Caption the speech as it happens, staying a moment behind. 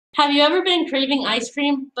Have you ever been craving ice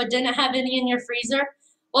cream but didn't have any in your freezer?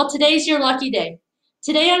 Well, today's your lucky day.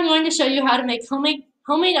 Today I'm going to show you how to make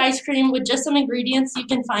homemade ice cream with just some ingredients you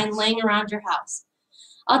can find laying around your house.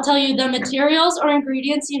 I'll tell you the materials or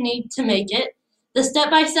ingredients you need to make it, the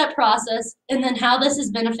step-by-step process, and then how this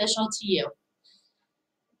is beneficial to you.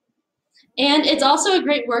 And it's also a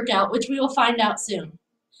great workout, which we will find out soon.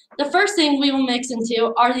 The first thing we will mix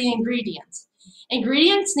into are the ingredients.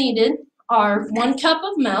 Ingredients needed are 1 cup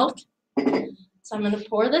of milk. So I'm going to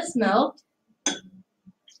pour this milk.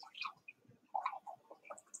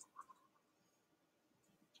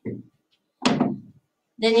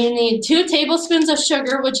 Then you need 2 tablespoons of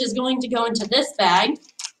sugar, which is going to go into this bag.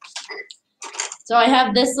 So I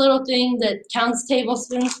have this little thing that counts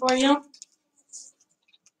tablespoons for you.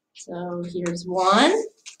 So here's 1.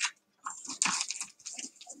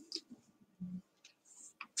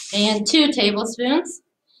 And 2 tablespoons.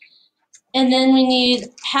 And then we need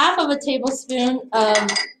half of a tablespoon of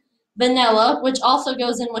vanilla, which also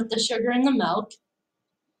goes in with the sugar and the milk.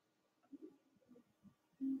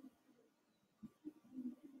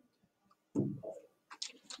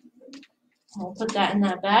 I'll put that in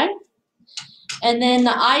that bag. And then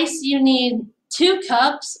the ice, you need 2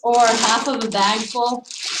 cups or half of a bag full.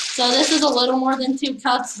 So this is a little more than 2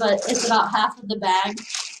 cups, but it's about half of the bag.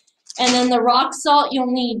 And then the rock salt,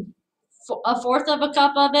 you'll need 1/4 of a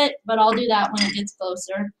cup of it, but I'll do that when it gets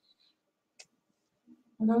closer.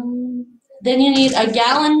 Then you need a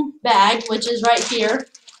gallon bag, which is right here,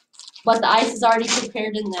 but the ice is already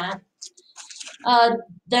prepared in that.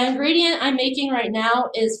 The ingredient I'm making right now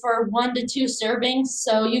is for 1 to 2 servings,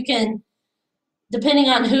 so you can, depending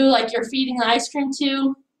on who you're feeding the ice cream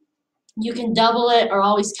to, you can double it or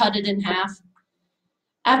always cut it in half.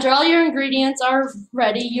 After all your ingredients are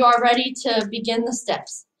ready, you are ready to begin the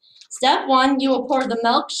steps. Step 1, you will pour the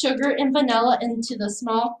milk, sugar, and vanilla into the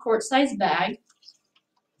small quart-sized bag.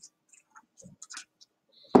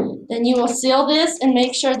 Then you will seal this and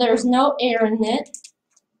make sure there's no air in it.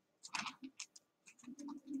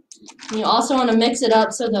 And you also want to mix it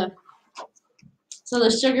up so the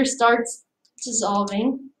sugar starts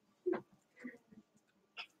dissolving.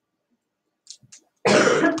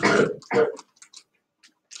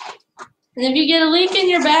 And if you get a leak in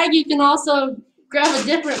your bag, you can also grab a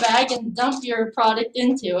different bag and dump your product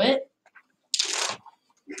into it.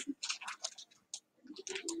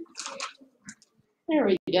 There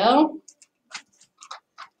we go.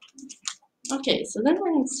 Okay, so then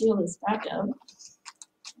we're going to seal this back up.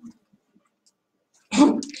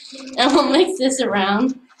 And we'll mix this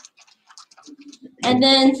around. And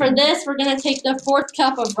then for this, we're going to take the 4th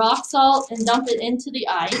cup of rock salt and dump it into the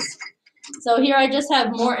ice. So here I just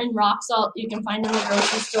have Morton rock salt you can find in the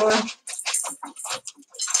grocery store.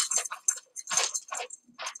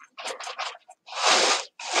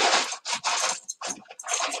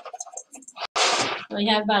 So we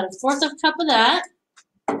have about 1/4 of a cup of that.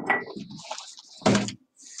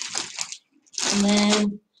 And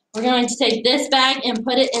then we're going to take this bag and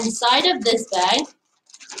put it inside of this bag.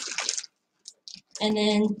 And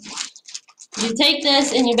then you take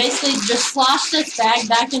this and you basically just slosh this bag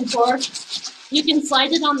back and forth. You can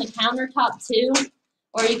slide it on the countertop too,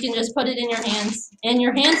 or you can just put it in your hands. And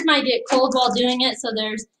your hands might get cold while doing it, so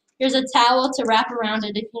here's a towel to wrap around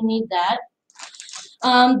it if you need that.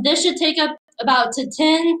 This should take up about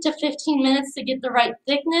 10 to 15 minutes to get the right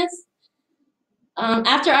thickness.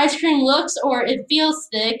 After ice cream looks or it feels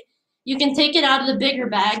thick, you can take it out of the bigger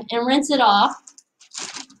bag and rinse it off.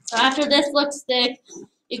 So after this looks thick,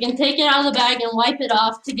 you can take it out of the bag and wipe it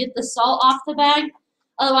off to get the salt off the bag.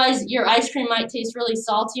 Otherwise, your ice cream might taste really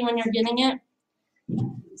salty when you're getting it.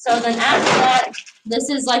 So then after that, this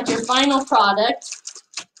is like your final product.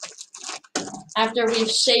 After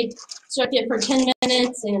we've shook it for 10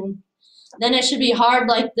 minutes, and then it should be hard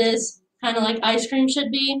like this, kind of like ice cream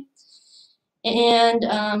should be. And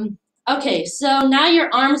okay, so now your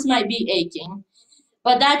arms might be aching,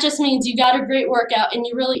 but that just means you got a great workout and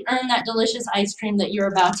you really earned that delicious ice cream that you're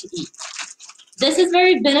about to eat. This is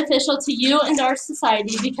very beneficial to you and our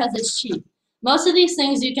society because it's cheap. Most of these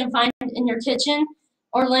things you can find in your kitchen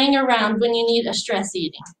or laying around when you need a stress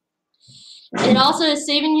eating. It also is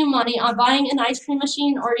saving you money on buying an ice cream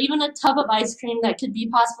machine or even a tub of ice cream that could be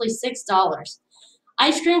possibly $6.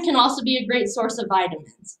 Ice cream can also be a great source of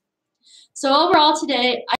vitamins. So overall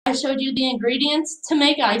today, I showed you the ingredients to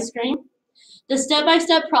make ice cream, the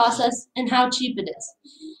step-by-step process, and how cheap it is.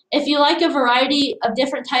 If you like a variety of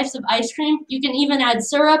different types of ice cream, you can even add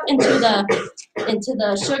syrup into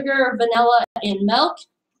the sugar, vanilla, and milk.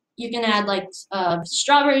 You can add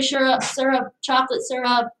strawberry syrup, chocolate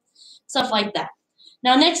syrup, stuff like that.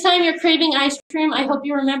 Now, next time you're craving ice cream, I hope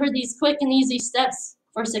you remember these quick and easy steps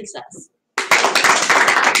for success.